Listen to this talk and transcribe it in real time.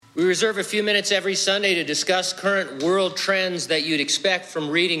We reserve a few minutes every Sunday to discuss current world trends that you'd expect from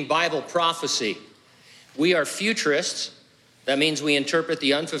reading Bible prophecy. We are futurists. That means we interpret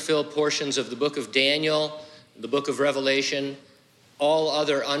the unfulfilled portions of the book of Daniel, the book of Revelation, all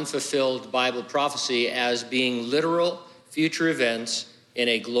other unfulfilled Bible prophecy as being literal future events in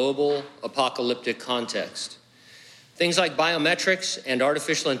a global apocalyptic context. Things like biometrics and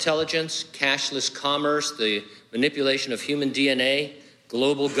artificial intelligence, cashless commerce, the manipulation of human DNA,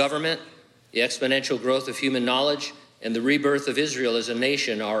 global government, the exponential growth of human knowledge, and the rebirth of Israel as a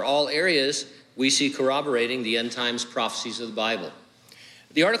nation are all areas we see corroborating the end times prophecies of the Bible.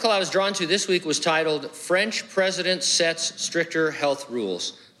 The article I was drawn to this week was titled, "French President Sets Stricter Health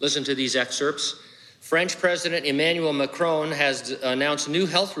Rules." Listen to these excerpts. French President Emmanuel Macron has announced new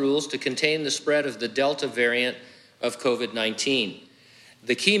health rules to contain the spread of the Delta variant of COVID-19.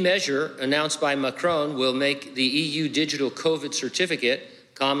 The key measure announced by Macron will make the EU digital COVID certificate,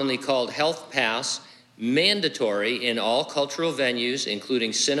 commonly called Health Pass, mandatory in all cultural venues,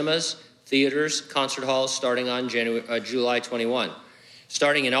 including cinemas, theaters, concert halls, starting on July 21.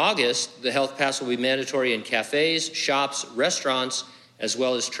 Starting in August, the Health Pass will be mandatory in cafes, shops, restaurants, as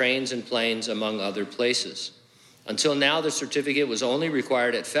well as trains and planes, among other places. Until now, the certificate was only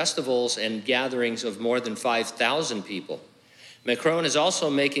required at festivals and gatherings of more than 5,000 people. Macron is also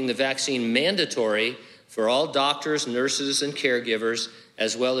making the vaccine mandatory for all doctors, nurses, and caregivers,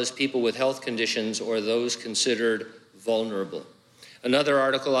 as well as people with health conditions or those considered vulnerable. Another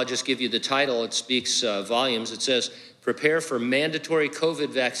article, I'll just give you the title, it speaks volumes. It says, "Prepare for mandatory COVID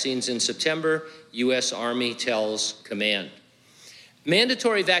vaccines in September, U.S. Army tells command."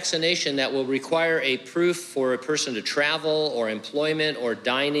 Mandatory vaccination that will require a proof for a person to travel or employment or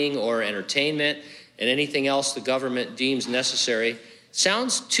dining or entertainment and anything else the government deems necessary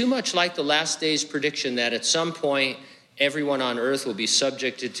sounds too much like the last days prediction that at some point everyone on earth will be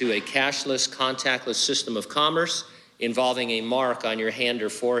subjected to a cashless, contactless system of commerce involving a mark on your hand or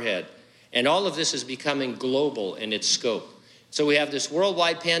forehead. And all of this is becoming global in its scope. So we have this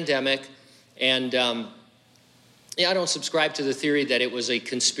worldwide pandemic, and I don't subscribe to the theory that it was a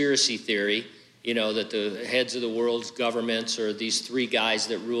conspiracy theory, that the heads of the world's governments or these three guys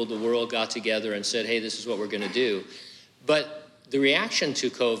that ruled the world got together and said, hey, this is what we're going to do. But the reaction to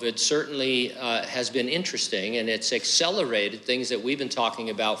COVID certainly has been interesting, and it's accelerated things that we've been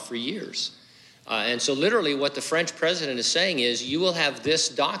talking about for years. And so literally what the French president is saying is you will have this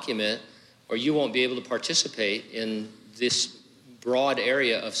document or you won't be able to participate in this broad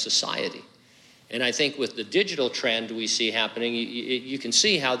area of society. And I think with the digital trend we see happening, you can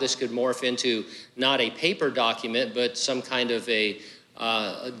see how this could morph into not a paper document, but some kind of a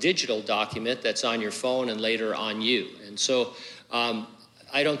digital document that's on your phone and later on you. And so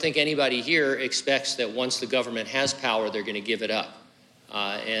I don't think anybody here expects that once the government has power, they're going to give it up.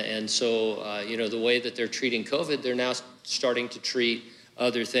 So the way that they're treating COVID, they're now starting to treat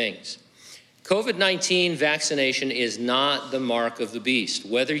other things. COVID-19 vaccination is not the mark of the beast.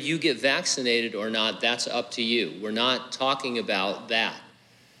 Whether you get vaccinated or not, that's up to you. We're not talking about that.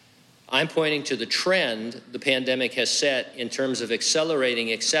 I'm pointing to the trend the pandemic has set in terms of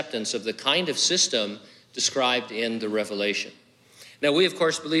accelerating acceptance of the kind of system described in the Revelation. Now, we, of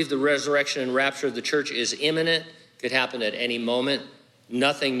course, believe the resurrection and rapture of the church is imminent, could happen at any moment.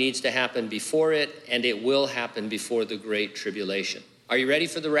 Nothing needs to happen before it, and it will happen before the Great Tribulation. Are you ready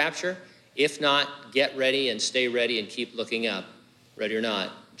for the rapture? If not, get ready and stay ready and keep looking up. Ready or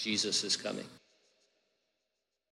not, Jesus is coming.